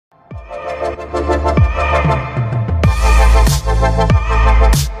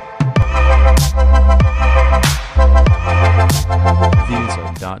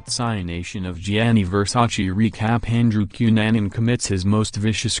Ssination of Gianni Versace recap. Andrew Cunanan commits his most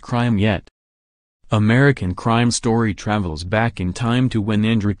vicious crime yet. American crime story travels back in time to when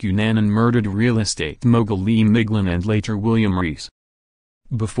Andrew Cunanan murdered real estate mogul Lee Miglin and later William Reese.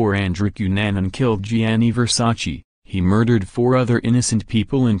 Before Andrew Cunanan killed Gianni Versace, he murdered 4 other innocent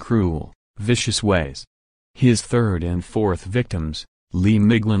people in cruel, vicious ways. His third and fourth victims, Lee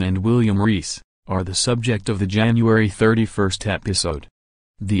Miglin and William Reese, are the subject of the January 31st episode.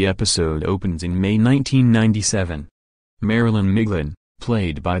 The episode opens in May 1997. Marilyn Miglin,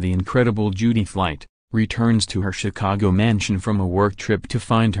 played by the incredible Judith Light, returns to her Chicago mansion from a work trip to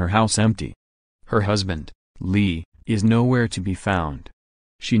find her house empty. Her husband, Lee, is nowhere to be found.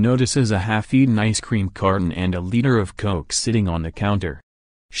 She notices a half-eaten ice cream carton and a liter of Coke sitting on the counter.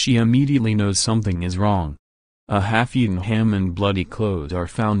 She immediately knows something is wrong. A half-eaten ham and bloody clothes are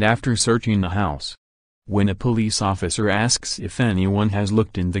found after searching the house. When a police officer asks if anyone has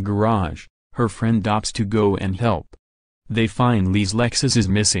looked in the garage, her friend opts to go and help. They find Lee's Lexus is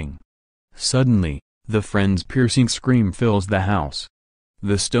missing. Suddenly, the friend's piercing scream fills the house.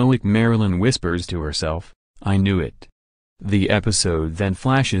 The stoic Marilyn whispers to herself, "I knew it." The episode then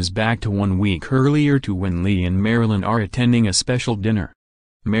flashes back to 1 week earlier to when Lee and Marilyn are attending a special dinner.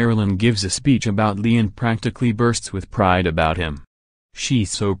 Marilyn gives a speech about Lee and practically bursts with pride about him. She's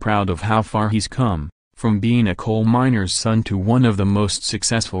so proud of how far he's come, from being a coal miner's son to one of the most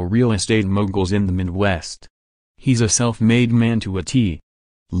successful real estate moguls in the Midwest. He's a self-made man to a T.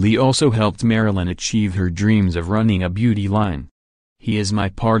 Lee also helped Marilyn achieve her dreams of running a beauty line. "He is my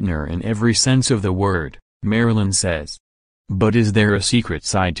partner in every sense of the word," Marilyn says. But is there a secret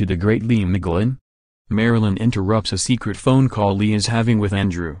side to the great Lee Miglin? Marilyn interrupts a secret phone call Lee is having with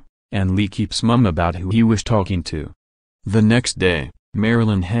Andrew, and Lee keeps mum about who he was talking to. The next day,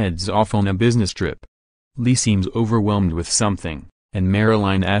 Marilyn heads off on a business trip. Lee seems overwhelmed with something, and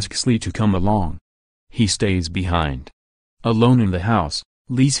Marilyn asks Lee to come along. He stays behind. Alone in the house,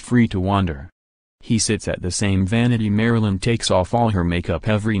 Lee's free to wander. He sits at the same vanity Marilyn takes off all her makeup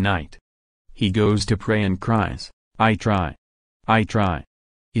every night. He goes to pray and cries, "I try. I try."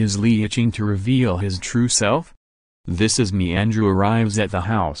 Is Lee itching to reveal his true self? "This is me." Andrew arrives at the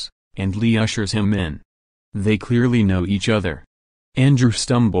house, and Lee ushers him in. They clearly know each other. Andrew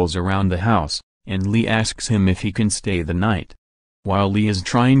stumbles around the house, and Lee asks him if he can stay the night. While Lee is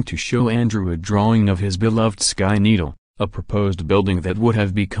trying to show Andrew a drawing of his beloved Sky Needle, a proposed building that would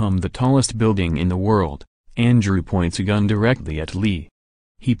have become the tallest building in the world, Andrew points a gun directly at Lee.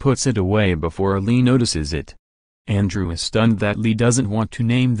 He puts it away before Lee notices it. Andrew is stunned that Lee doesn't want to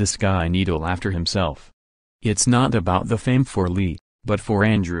name the Sky Needle after himself. It's not about the fame for Lee, but for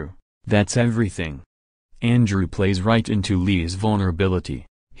Andrew, that's everything. Andrew plays right into Lee's vulnerability,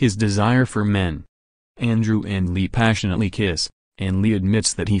 his desire for men. Andrew and Lee passionately kiss, and Lee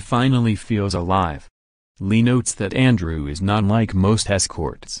admits that he finally feels alive. Lee notes that Andrew is not like most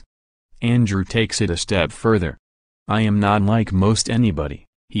escorts. Andrew takes it a step further. "I am not like most anybody,"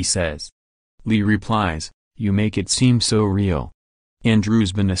 he says. Lee replies, "You make it seem so real."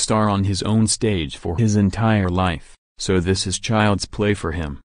 Andrew's been a star on his own stage for his entire life, so this is child's play for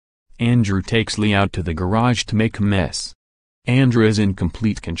him. Andrew takes Lee out to the garage to make a mess. Andrew is in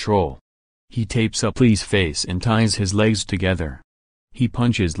complete control. He tapes up Lee's face and ties his legs together. He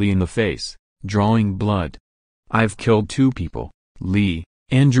punches Lee in the face, drawing blood. "I've killed 2 people, Lee,"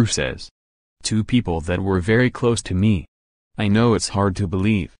 Andrew says. "2 people that were very close to me. I know it's hard to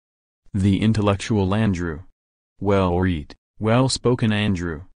believe." The intellectual Andrew. Well-read, well-spoken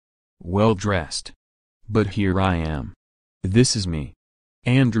Andrew. Well-dressed. "But here I am. This is me."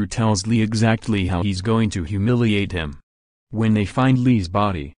 Andrew tells Lee exactly how he's going to humiliate him. When they find Lee's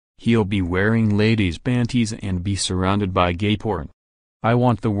body, he'll be wearing ladies' panties and be surrounded by gay porn. "I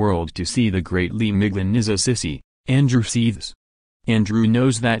want the world to see the great Lee Miglin is a sissy," Andrew seethes. Andrew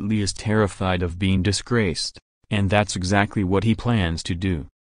knows that Lee is terrified of being disgraced, and that's exactly what he plans to do.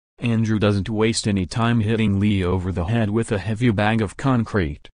 Andrew doesn't waste any time hitting Lee over the head with a heavy bag of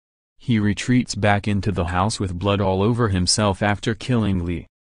concrete. He retreats back into the house with blood all over himself after killing Lee.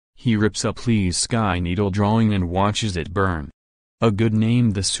 He rips up Lee's Sky Needle drawing and watches it burn. A good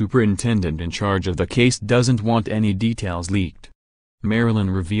name. The superintendent in charge of the case doesn't want any details leaked.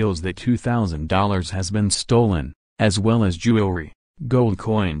 Marilyn reveals that $2,000 has been stolen, as well as jewelry, gold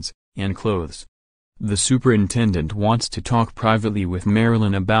coins, and clothes. The superintendent wants to talk privately with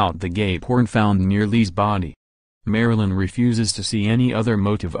Marilyn about the gay porn found near Lee's body. Marilyn refuses to see any other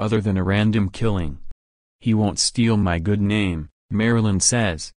motive other than a random killing. "He won't steal my good name," Marilyn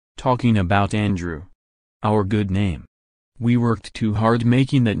says, talking about Andrew. "Our good name. We worked too hard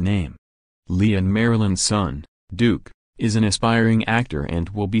making that name. Lee and Marilyn's son, Duke, is an aspiring actor and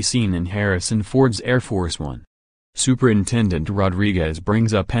will be seen in Harrison Ford's Air Force One. Superintendent Rodriguez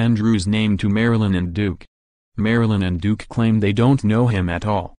brings up Andrew's name to Marilyn and Duke. Marilyn and Duke claim they don't know him at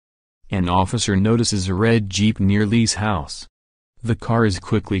all. An officer notices a red Jeep near Lee's house. The car is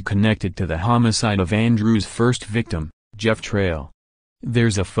quickly connected to the homicide of Andrew's first victim, Jeff Trail.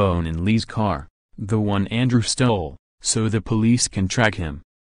 There's a phone in Lee's car, the one Andrew stole, so the police can track him.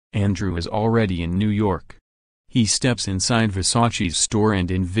 Andrew is already in New York. He steps inside Versace's store and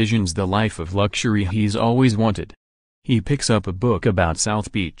envisions the life of luxury he's always wanted. He picks up a book about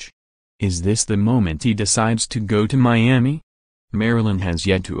South Beach. Is this the moment he decides to go to Miami? Marilyn has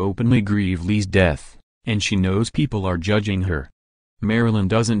yet to openly grieve Lee's death, and she knows people are judging her. Marilyn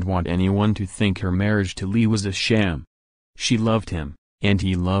doesn't want anyone to think her marriage to Lee was a sham. She loved him, and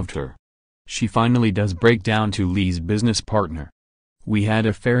he loved her. She finally does break down to Lee's business partner. "We had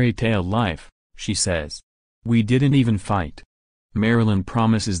a fairy tale life," she says. "We didn't even fight." Marilyn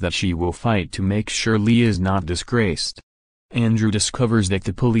promises that she will fight to make sure Lee is not disgraced. Andrew discovers that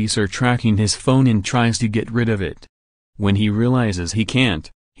the police are tracking his phone and tries to get rid of it. When he realizes he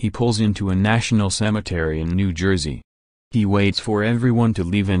can't, he pulls into a national cemetery in New Jersey. He waits for everyone to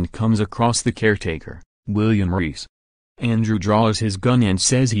leave and comes across the caretaker, William Reese. Andrew draws his gun and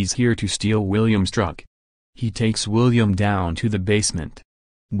says he's here to steal William's truck. He takes William down to the basement.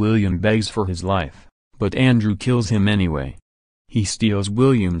 William begs for his life, but Andrew kills him anyway. He steals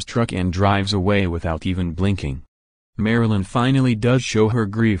William's truck and drives away without even blinking. Marilyn finally does show her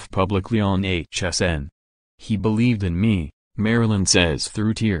grief publicly on HSN. "He believed in me," Marilyn says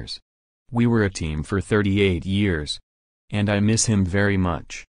through tears. "We were a team for 38 years. And I miss him very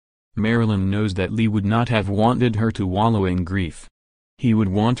much." Marilyn knows that Lee would not have wanted her to wallow in grief. He would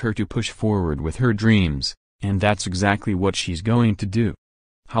want her to push forward with her dreams, and that's exactly what she's going to do.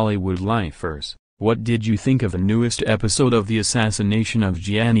 Hollywood Lifers, what did you think of the newest episode of The Assassination of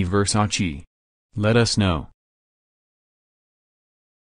Gianni Versace? Let us know.